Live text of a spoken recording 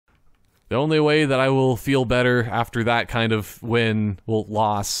The only way that I will feel better after that kind of win, well,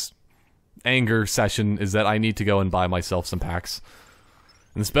 loss, anger session is that I need to go and buy myself some packs.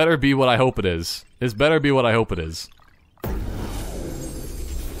 And this better be what I hope it is. This better be what I hope it is.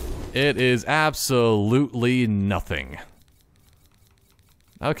 It is absolutely nothing.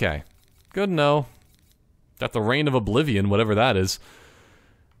 Okay. Good to know. Got the Reign of Oblivion, whatever that is.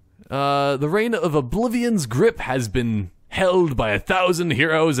 The Reign of Oblivion's grip has been held by 1,000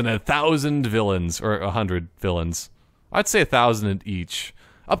 heroes and 1,000 villains. Or 100 villains. I'd say 1,000 each.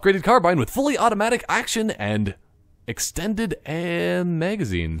 Upgraded carbine with fully automatic action and extended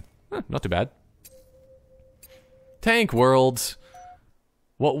magazine. Not too bad. Tank World.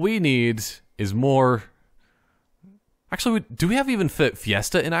 What we need is more... Actually, do we have even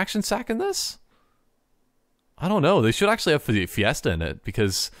Fiesta in Action Sack in this? I don't know. They should actually have Fiesta in it,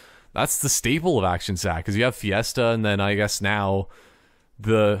 because that's the staple of Action Sack, because you have Fiesta, and then I guess now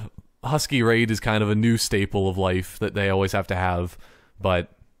the Husky Raid is kind of a new staple of life that they always have to have.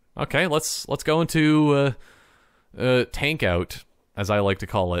 But, okay, let's go into Tank Out, as I like to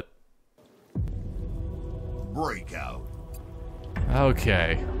call it. Breakout.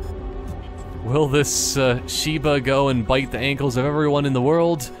 Okay. Will this Sheba go and bite the ankles of everyone in the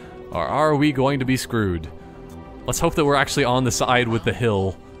world, or are we going to be screwed? Let's hope that we're actually on the side with the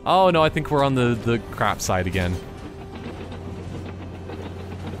hill. Oh no, I think we're on the crap side again.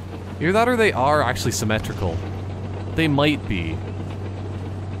 Either that or they are actually symmetrical. They might be.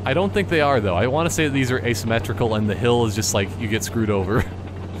 I don't think they are though. I want to say that these are asymmetrical and the hill is just like, you get screwed over.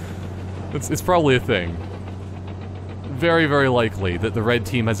 It's probably a thing. Very, very likely that the red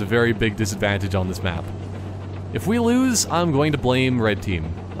team has a very big disadvantage on this map. If we lose, I'm going to blame red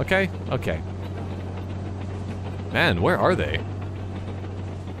team. Okay? Okay. Man, where are they?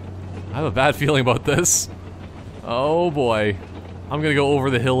 I have a bad feeling about this. Oh boy. I'm gonna go over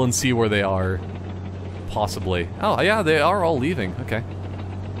the hill and see where they are. Possibly. Oh yeah, they are all leaving. Okay.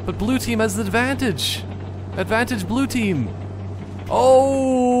 But blue team has the advantage. Advantage blue team.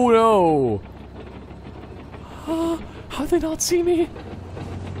 Oh no. How'd they not see me?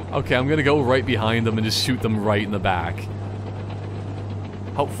 Okay, I'm gonna go right behind them and just shoot them right in the back.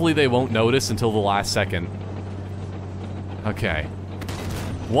 Hopefully they won't notice until the last second. Okay.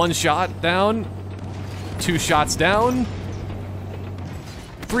 1 shot down. 2 shots down.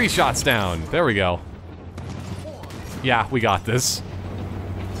 3 shots down. There we go. Yeah, we got this.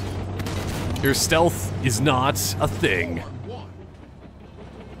 Your stealth is not a thing.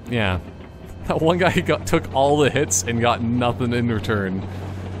 Yeah. That one guy took all the hits and got nothing in return.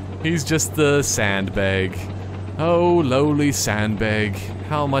 He's just the sandbag. Oh, lowly sandbag.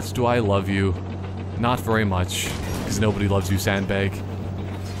 How much do I love you? Not very much, because nobody loves you, sandbag.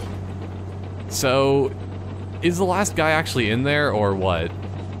 So, is the last guy actually in there, or what?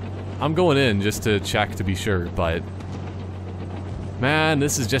 I'm going in just to check to be sure, but... Man,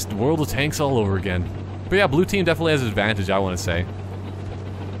 this is just World of Tanks all over again. But yeah, blue team definitely has an advantage, I want to say.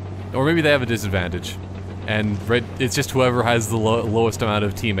 Or maybe they have a disadvantage. And red, it's just whoever has the lowest amount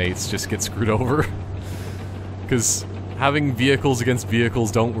of teammates just gets screwed over. Because having vehicles against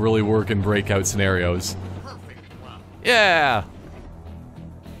vehicles don't really work in breakout scenarios. Yeah!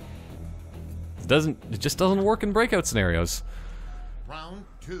 It just doesn't work in breakout scenarios. Round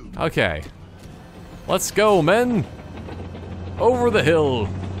 2. Okay. Let's go, men! Over the hill!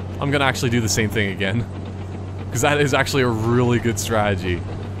 I'm gonna actually do the same thing again. Because that is actually a really good strategy.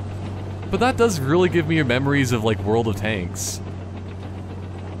 But that does really give me memories of, like, World of Tanks.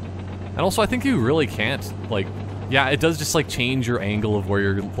 And also, I think you really can't, like... Yeah, it does just, like, change your angle of where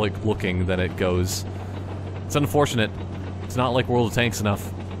you're, like, looking, then it goes. It's unfortunate. It's not like World of Tanks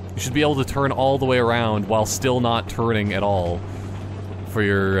enough. You should be able to turn all the way around while still not turning at all for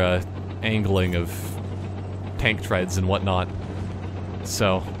your, angling of tank treads and whatnot.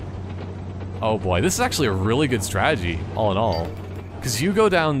 So... Oh boy, this is actually a really good strategy, all in all. Because you go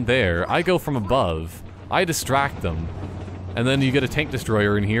down there, I go from above, I distract them, and then you get a tank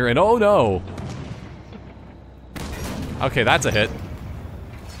destroyer in here, and oh no! Okay, that's a hit.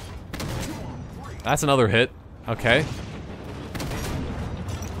 That's another hit. Okay.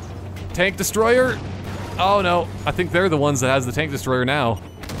 Tank destroyer! Oh no, I think they're the ones that has the tank destroyer now.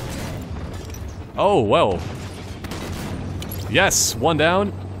 Oh, whoa. Yes, 1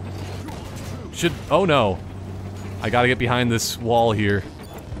 down. Oh no. I gotta get behind this wall here.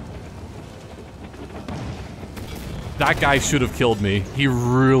 That guy should have killed me. He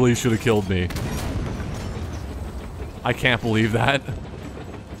really should have killed me. I can't believe that.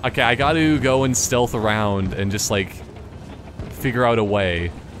 Okay, I gotta go and stealth around and just, like, figure out a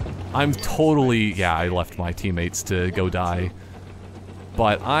way. I'm totally... Yeah, I left my teammates to go die.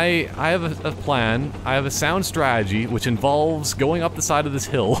 But I have a plan, I have a sound strategy, which involves going up the side of this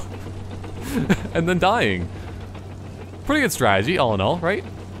hill, and then dying. Pretty good strategy, all in all, right?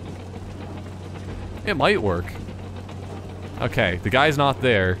 It might work. Okay, the guy's not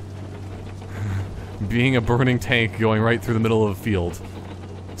there. Being a burning tank going right through the middle of a field.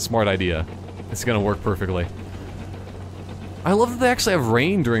 Smart idea. It's gonna work perfectly. I love that they actually have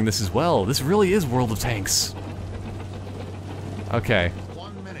rain during this as well. This really is World of Tanks. Okay.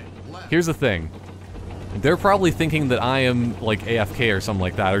 1 minute left. Here's the thing. They're probably thinking that I am, like, AFK or something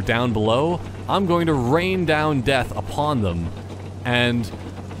like that, or down below. I'm going to rain down death upon them. And...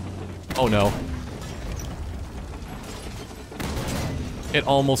 oh no. It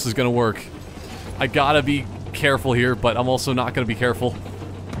almost is gonna work. I gotta be careful here, but I'm also not gonna be careful.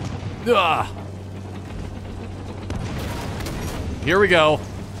 Ah! Here we go.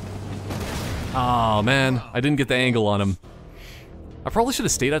 Oh man, I didn't get the angle on him. I probably should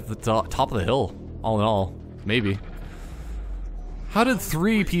have stayed at the top of the hill, all in all. Maybe. How did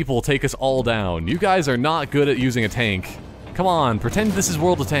 3 people take us all down? You guys are not good at using a tank. Come on, pretend this is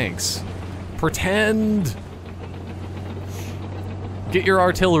World of Tanks. Pretend! Get your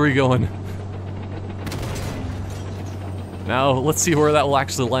artillery going. Now, let's see where that will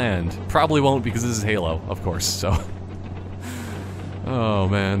actually land. Probably won't because this is Halo, of course, so... oh,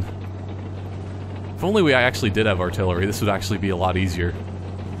 man. If only we actually did have artillery, this would actually be a lot easier.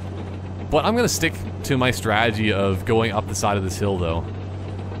 But I'm gonna stick to my strategy of going up the side of this hill, though.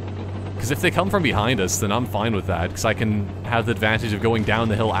 Because if they come from behind us, then I'm fine with that, because I can have the advantage of going down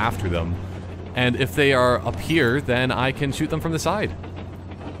the hill after them. And if they are up here, then I can shoot them from the side.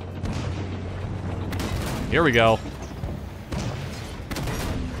 Here we go.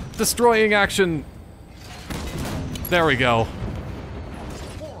 Destroying action! There we go.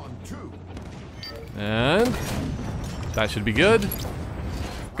 4 on 2. And... that should be good.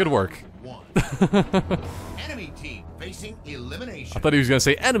 Good work. 1. Enemy team facing elimination. I thought he was gonna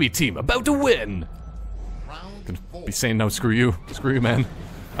say, enemy team, about to win! Round Gonna 4. be saying, no, screw you. Screw you, man.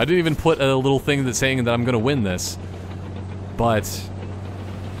 I didn't even put a little thing that's saying that I'm gonna win this. But...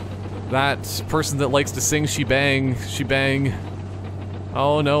 that person that likes to sing shebang, shebang...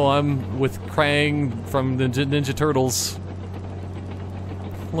 oh no, I'm with Krang from Ninja Turtles.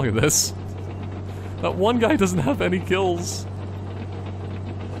 Look at this. That one guy doesn't have any kills.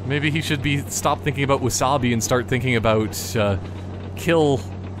 Maybe he should stop thinking about wasabi and start thinking about, kill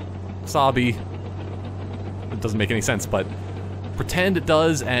Sabi. It doesn't make any sense, but pretend it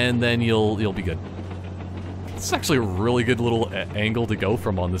does, and then you'll be good. This is actually a really good little angle to go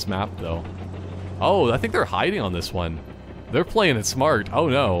from on this map, though. Oh, I think they're hiding on this one. They're playing it smart. Oh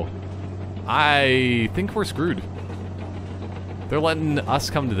no. I think we're screwed. They're letting us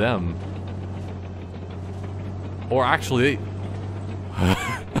come to them. Or actually...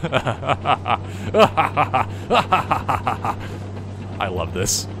 I love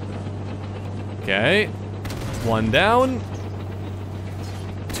this. Okay. 1 down.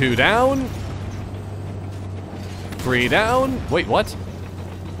 2 down. 3 down. Wait, what?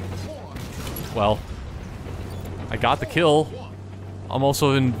 Well, I got the kill. I'm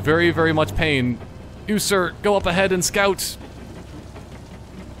also in very, very much pain. You, sir, go up ahead and scout.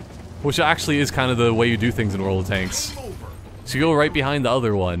 Which actually is kind of the way you do things in World of Tanks. So you go right behind the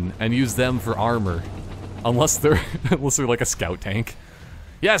other one and use them for armor. Unless they're like a scout tank.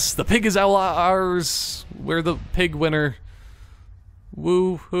 Yes, the pig is ours. We're the pig winner.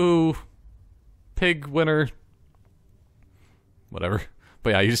 Woo-hoo. Pig winner. Whatever. But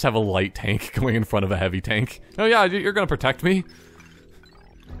yeah, you just have a light tank going in front of a heavy tank. Oh yeah, you're gonna protect me.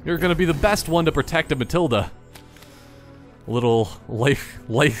 You're gonna be the best one to protect a Matilda. Little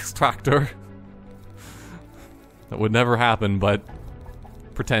life tractor. That would never happen, but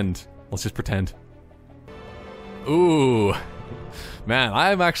pretend. Let's just pretend. Ooh. Man,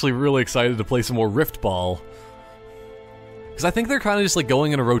 I'm actually really excited to play some more Rift Ball. Because I think they're kind of just like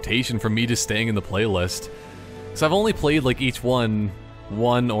going in a rotation from me just staying in the playlist. Because I've only played like each one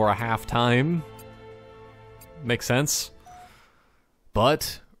or a half time. Makes sense?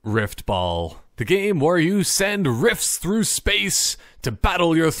 But Rift Ball. The game where you send rifts through space to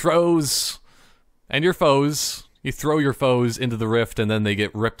battle your throws. And your foes. You throw your foes into the rift and then they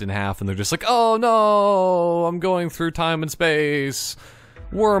get ripped in half and they're just like, oh no, I'm going through time and space.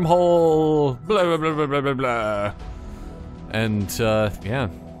 Wormhole. Blah, blah, blah, blah, blah, blah, blah. And, yeah.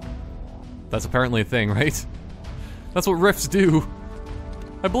 That's apparently a thing, right? That's what rifts do.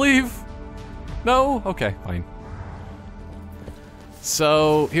 I believe. No? Okay, fine.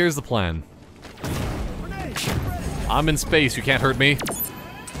 So, here's the plan. I'm in space, you can't hurt me.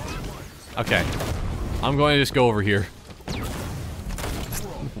 Okay. I'm going to just go over here.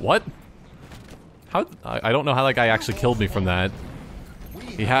 What? How? I don't know how that guy actually killed me from that.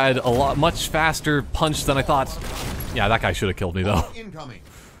 He had a much faster punch than I thought. Yeah, that guy should have killed me though.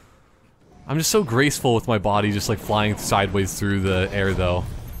 I'm just so graceful with my body, just like flying sideways through the air though.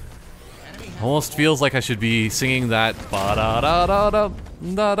 Almost feels like I should be singing that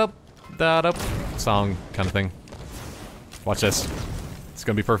ba-da-da-da-da-da-da song kind of thing. Watch this. It's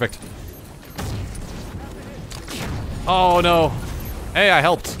gonna be perfect. Oh no. Hey, I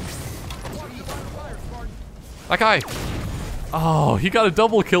helped. That guy. Oh, he got a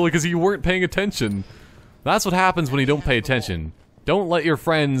double kill because you weren't paying attention. That's what happens when you don't pay attention. Don't let your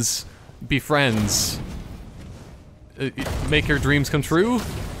friends be friends. Make your dreams come true?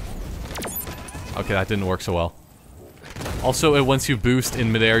 Okay, that didn't work so well. Also, once you boost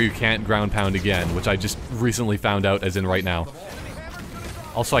in midair, you can't ground pound again, which I just recently found out, as in right now.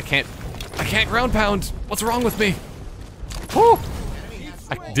 Also, I can't ground pound! What's wrong with me? Whew!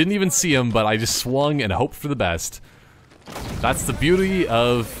 I didn't even see him, but I just swung and hoped for the best. That's the beauty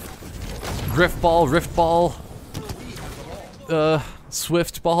of Griffball, Riftball,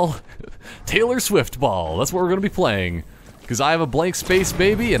 Swiftball, Taylor Swiftball. That's what we're gonna be playing. Because I have a blank space,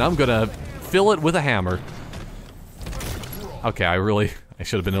 baby, and I'm gonna fill it with a hammer. Okay, I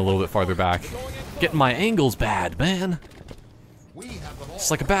should have been a little bit farther back. Getting my angles bad, man.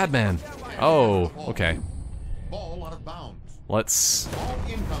 Just like a bad man. Oh, okay. Let's...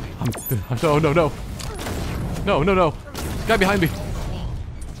 No, no, no. No, no, no. Guy behind me.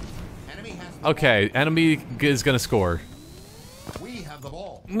 Okay, enemy is gonna score.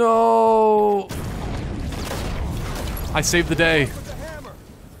 No! I saved the day.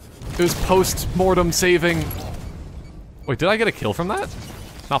 It was post-mortem saving. Wait, did I get a kill from that?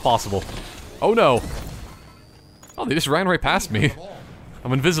 Not possible. Oh no. Oh, they just ran right past me.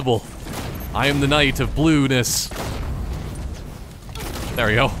 I'm invisible. I am the knight of blueness. There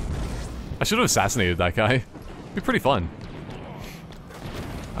we go. I should have assassinated that guy. It'd be pretty fun.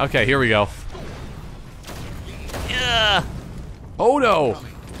 Okay, here we go. Yeah. Oh no.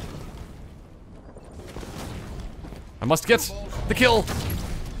 I must get the kill.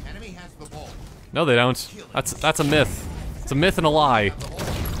 No, they don't. That's a myth. It's a myth and a lie.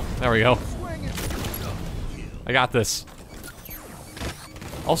 There we go. I got this.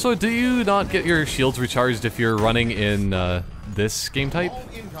 Also, do you not get your shields recharged if you're running in this game type?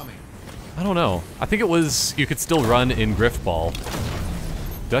 I don't know. I think it was you could still run in Griffball.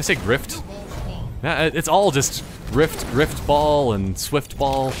 Did I say Grift? Yeah, it's all just Griftball and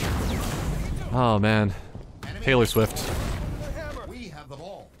Swiftball. Oh man, Taylor Swift.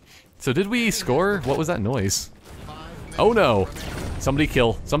 So did we score? What was that noise? Oh no! Somebody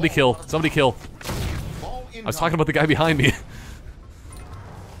kill! Somebody kill! Somebody kill! I was talking about the guy behind me.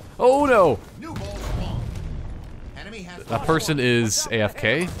 Oh no! That person is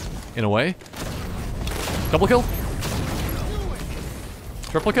AFK, in a way. Double kill?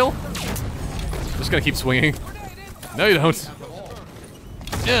 Triple kill? Just gonna keep swinging. No you don't.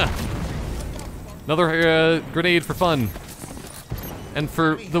 Yeah! Another grenade for fun. And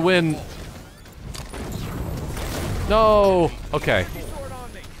for the win. No! Okay.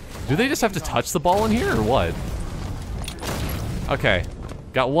 Do they just have to touch the ball in here, or what? Okay.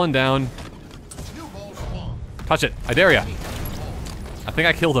 Got one down. Touch it. I dare ya. I think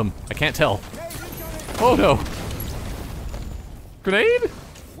I killed him. I can't tell. Oh no. Grenade?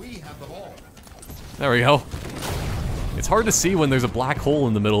 There we go. It's hard to see when there's a black hole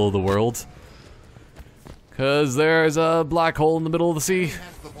in the middle of the world. Cause there's a black hole in the middle of the sea.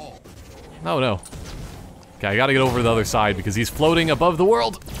 Oh no. Okay, I gotta get over to the other side because he's floating above the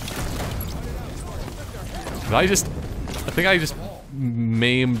world. I think I just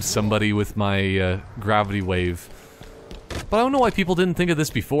maimed somebody with my gravity wave. But I don't know why people didn't think of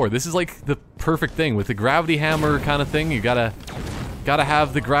this before. This is like the perfect thing with the gravity hammer kind of thing. You gotta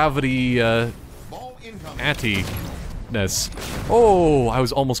have the gravity anti-ness. Oh, I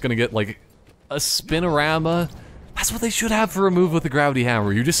was almost gonna get like a spinorama. That's what they should have for a move with the gravity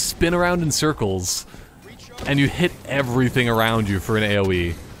hammer. You just spin around in circles and you hit everything around you for an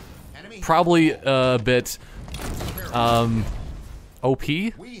AoE. Probably a bit OP,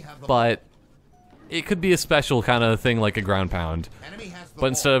 but it could be a special kind of thing like a ground pound. But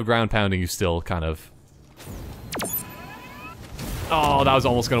instead of ground pounding, you still kind of... Oh, that was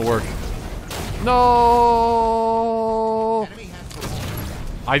almost gonna work. No!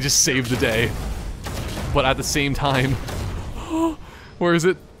 I just saved the day. But at the same time... Where is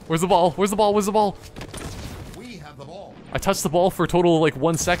it? Where's the ball? Where's the ball? Where's the ball? I touched the ball for a total of like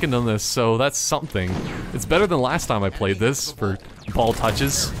 1 second on this, so that's something. It's better than last time I played this for ball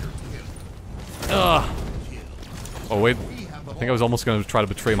touches. Ugh. Oh wait. think I was almost gonna try to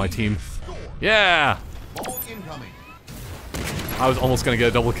betray my team. Yeah! Ball incoming. I was almost gonna get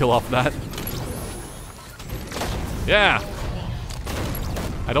a double kill off that. Yeah!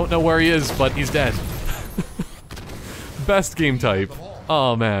 I don't know where he is, but he's dead. Best game type.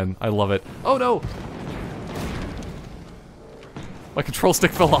 Oh man, I love it. Oh no! My control stick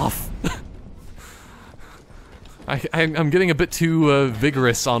fell off. I'm getting a bit too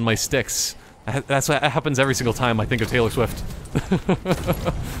vigorous on my sticks. That's what happens every single time I think of Taylor Swift.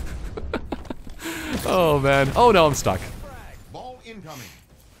 Oh man. Oh no, I'm stuck. Ball incoming.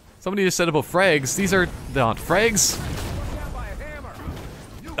 Somebody just said about frags. These are not frags.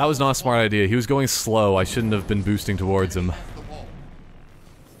 That was not a smart idea. He was going slow. I shouldn't have been boosting towards him.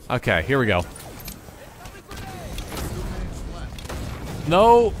 Okay, here we go.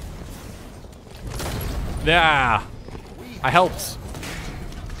 No. Yeah. I helped.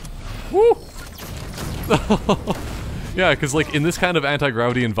 Woo. Yeah, because like in this kind of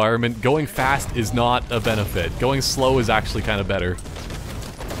anti-gravity environment, going fast is not a benefit. Going slow is actually kind of better.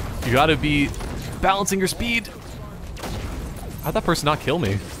 You gotta be balancing your speed. How'd that person not kill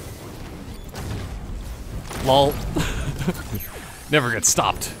me? Lol. Never get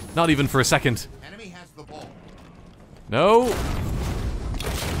stopped. Not even for a second. Enemy has the ball. No.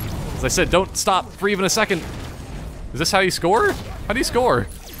 As I said, don't stop for even a second. Is this how you score? How do you score?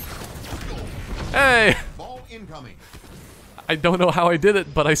 Hey! Ball incoming. I don't know how I did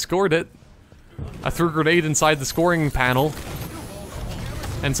it, but I scored it. I threw a grenade inside the scoring panel.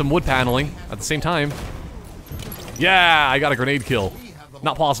 And some wood paneling at the same time. Yeah, I got a grenade kill.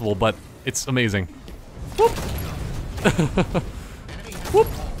 Not possible, but it's amazing. Whoop! Whoop!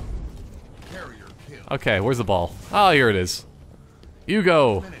 Okay, where's the ball? Oh, here it is.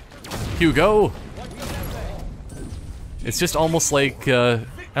 Hugo! Hugo! It's just almost like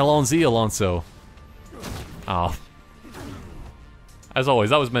Alonso. Oh. As always,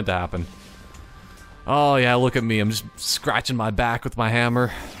 that was meant to happen. Oh yeah, look at me. I'm just scratching my back with my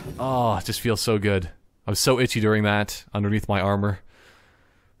hammer. Oh, it just feels so good. I was so itchy during that, underneath my armor.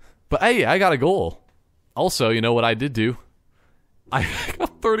 But hey, I got a goal. Also, you know what I did do? I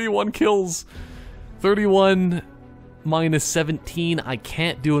got 31 kills. 31 minus 17, I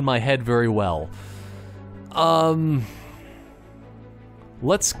can't do in my head very well.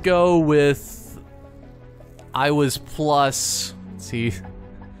 Let's go with... I was plus... Let's see...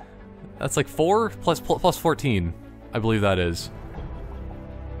 That's like 4 plus 14, I believe that is.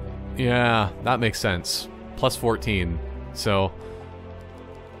 Yeah, that makes sense. Plus 14. So...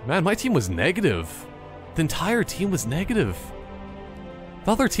 Man, my team was negative. The entire team was negative.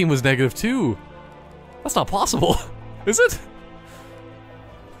 The other team was negative too. That's not possible. Is it?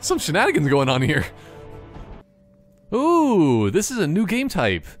 Some shenanigans going on here. Ooh, this is a new game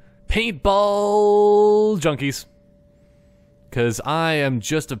type. Paintball junkies. Because I am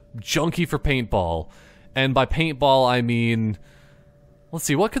just a junkie for paintball. And by paintball, I mean... Let's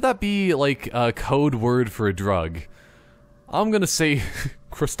see, what could that be, like, a code word for a drug? I'm gonna say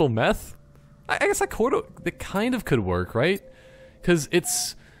crystal meth? I guess that kind of could work, right? Because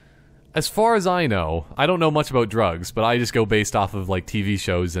it's... As far as I know, I don't know much about drugs, but I just go based off of, like, TV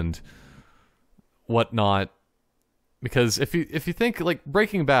shows and whatnot. Because if you think, like,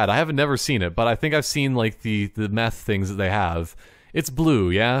 Breaking Bad, I haven't never seen it, but I think I've seen, like, the meth things that they have. It's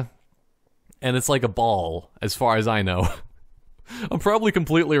blue, yeah? And it's like a ball, as far as I know. I'm probably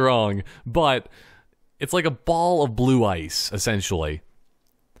completely wrong, but it's like a ball of blue ice, essentially.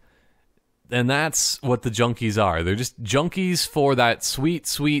 And that's what the junkies are. They're just junkies for that sweet,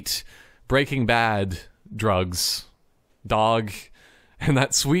 sweet Breaking Bad drugs. Dog. And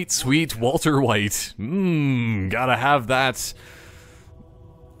that sweet, sweet Walter White. Gotta have that.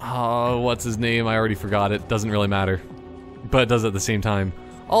 Oh, what's his name? I already forgot it. Doesn't really matter. But it does at the same time.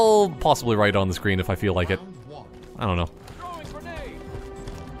 I'll possibly write it on the screen if I feel like it. I don't know.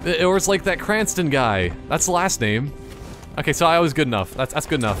 Or it's like that Cranston guy. That's the last name. Okay, so I was good enough. That's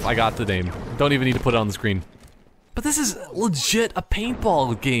good enough. I got the name. Don't even need to put it on the screen. But this is legit a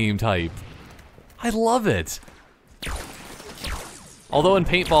paintball game type. I love it. Although in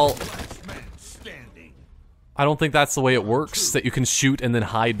paintball, I don't think that's the way it works, that you can shoot and then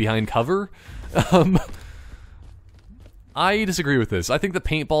hide behind cover. I disagree with this. I think the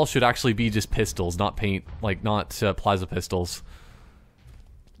paintball should actually be just pistols, not plasma pistols.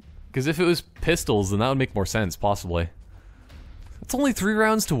 Because if it was pistols, then that would make more sense, possibly. It's only 3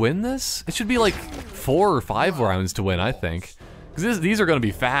 rounds to win this? It should be like 4 or 5 rounds to win, I think. Because these are going to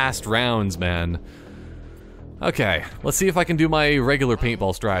be fast rounds, man. Okay, let's see if I can do my regular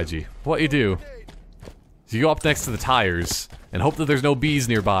paintball strategy. What you do is you go up next to the tires and hope that there's no bees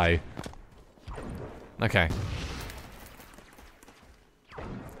nearby. Okay.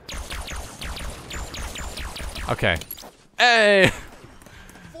 Okay. Hey!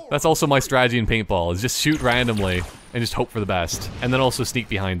 That's also my strategy in paintball, is just shoot randomly and just hope for the best. And then also sneak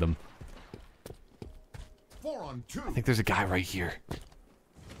behind them. 4 on 2. I think there's a guy right here.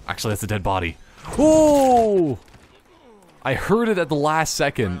 Actually, that's a dead body. Oh! I heard it at the last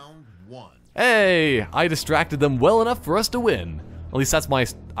second. Round 1. Hey! I distracted them well enough for us to win. At least that's my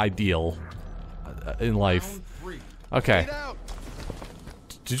ideal in life. Round 3. Okay.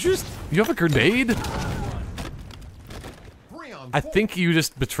 Did you just... You have a grenade? 3 on 4. I think you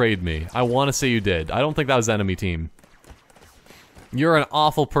just betrayed me. I want to say you did. I don't think that was the enemy team. You're an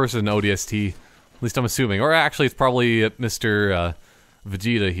awful person, ODST. At least I'm assuming. Or actually, it's probably Mr.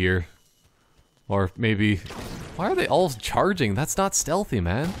 Vegeta here. Or maybe... Why are they all charging? That's not stealthy,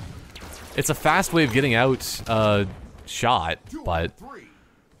 man. It's a fast way of getting out shot, 2 but... on 3.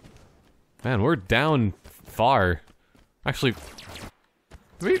 Man, we're down far. Actually...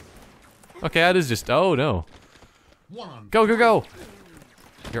 Okay, that is just... Oh, no. 1 on Go, go, go!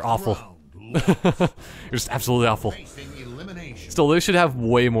 You're awful. round. You're just absolutely awful. Facing elimination. Still, they should have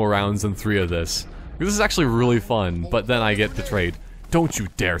way more rounds than 3 of this. This is actually really fun, but then I get betrayed. Don't you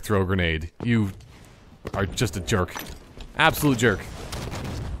dare throw a grenade. You are just a jerk. Absolute jerk.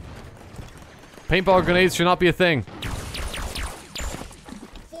 Paintball grenades should not be a thing.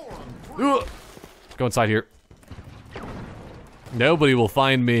 4 on 3. Ugh. Go inside here. Nobody will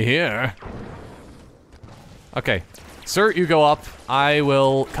find me here. Okay. Sir, you go up. I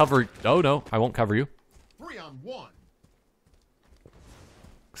will cover... Oh, no. I won't cover you. 3 on 1.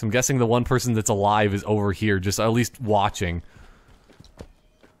 So I'm guessing the one person that's alive is over here, just at least watching.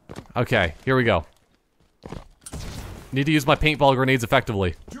 Okay, here we go. Need to use my paintball grenades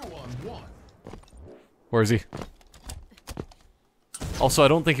effectively. 2 on 1. Where is he? Also, I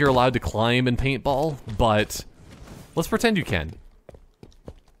don't think you're allowed to climb in paintball, but let's pretend you can.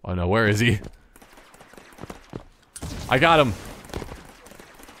 Oh no, where is he? I got him.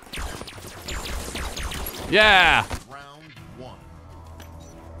 Yeah! Round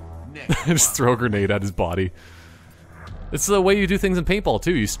 1. Next Just throw a grenade at his body. It's the way you do things in paintball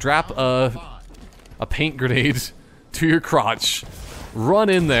too. You strap a paint grenade to your crotch, run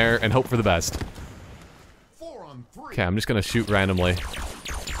in there, and hope for the best. 4 on 3. Okay, I'm just gonna shoot randomly.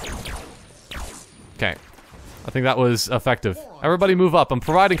 Okay. I think that was effective. Everybody move up. I'm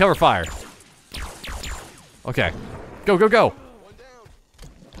providing cover fire. Okay. Go, go, go!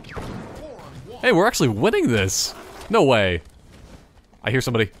 4 on 1. Hey, we're actually winning this! No way. I hear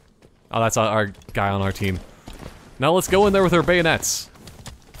somebody. Oh, that's our guy on our team. Now let's go in there with our bayonets.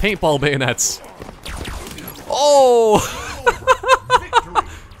 Paintball bayonets. Oh! Victory.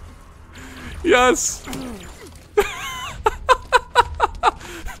 Yes!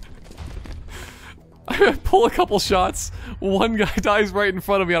 I pull a couple shots, one guy dies right in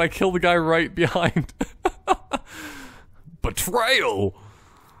front of me, and I kill the guy right behind. Betrayal!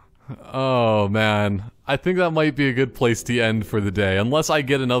 Oh, man. I think that might be a good place to end for the day, unless I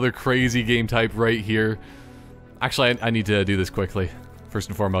get another crazy game type right here. Actually, I need to do this quickly, first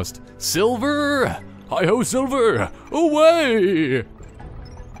and foremost. Silver! Hi-ho, Silver! Away!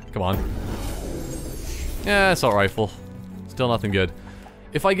 Come on. Yeah, assault rifle. Still nothing good.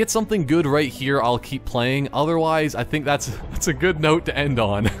 If I get something good right here, I'll keep playing. Otherwise, I think that's a good note to end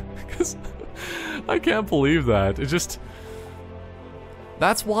on. Because I can't believe that. It just...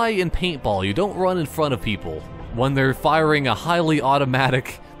 That's why in paintball, you don't run in front of people when they're firing a highly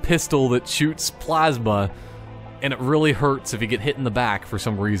automatic pistol that shoots plasma, and it really hurts if you get hit in the back for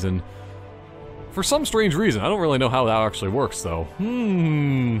some reason. For some strange reason. I don't really know how that actually works, though. I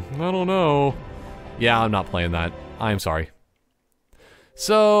don't know. Yeah, I'm not playing that. I'm sorry.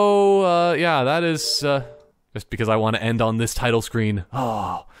 So, yeah, that is, just because I want to end on this title screen.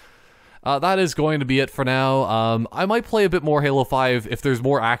 Oh. That is going to be it for now. I might play a bit more Halo 5 if there's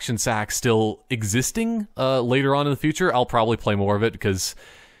more action sack still existing, later on in the future. I'll probably play more of it because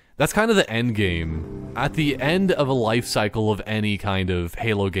that's kind of the end game. At the end of a life cycle of any kind of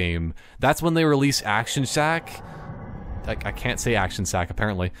Halo game, that's when they release action sack. I can't say action sack,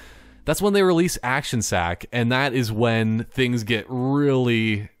 apparently. That's when they release action sack, and that is when things get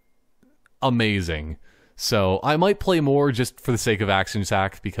really amazing. So I might play more just for the sake of action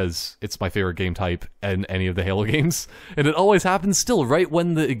sack because it's my favorite game type in any of the Halo games. And it always happens still right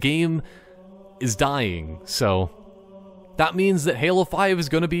when the game is dying. So that means that Halo 5 is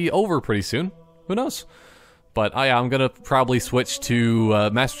going to be over pretty soon. Who knows? But I'm going to probably switch to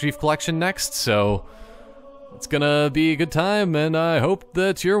Master Chief Collection next, so it's going to be a good time, and I hope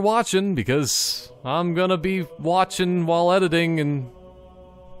that you're watching because I'm going to be watching while editing and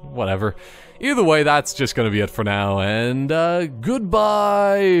whatever. Either way, that's just gonna be it for now, and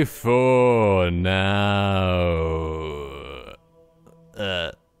goodbye for now.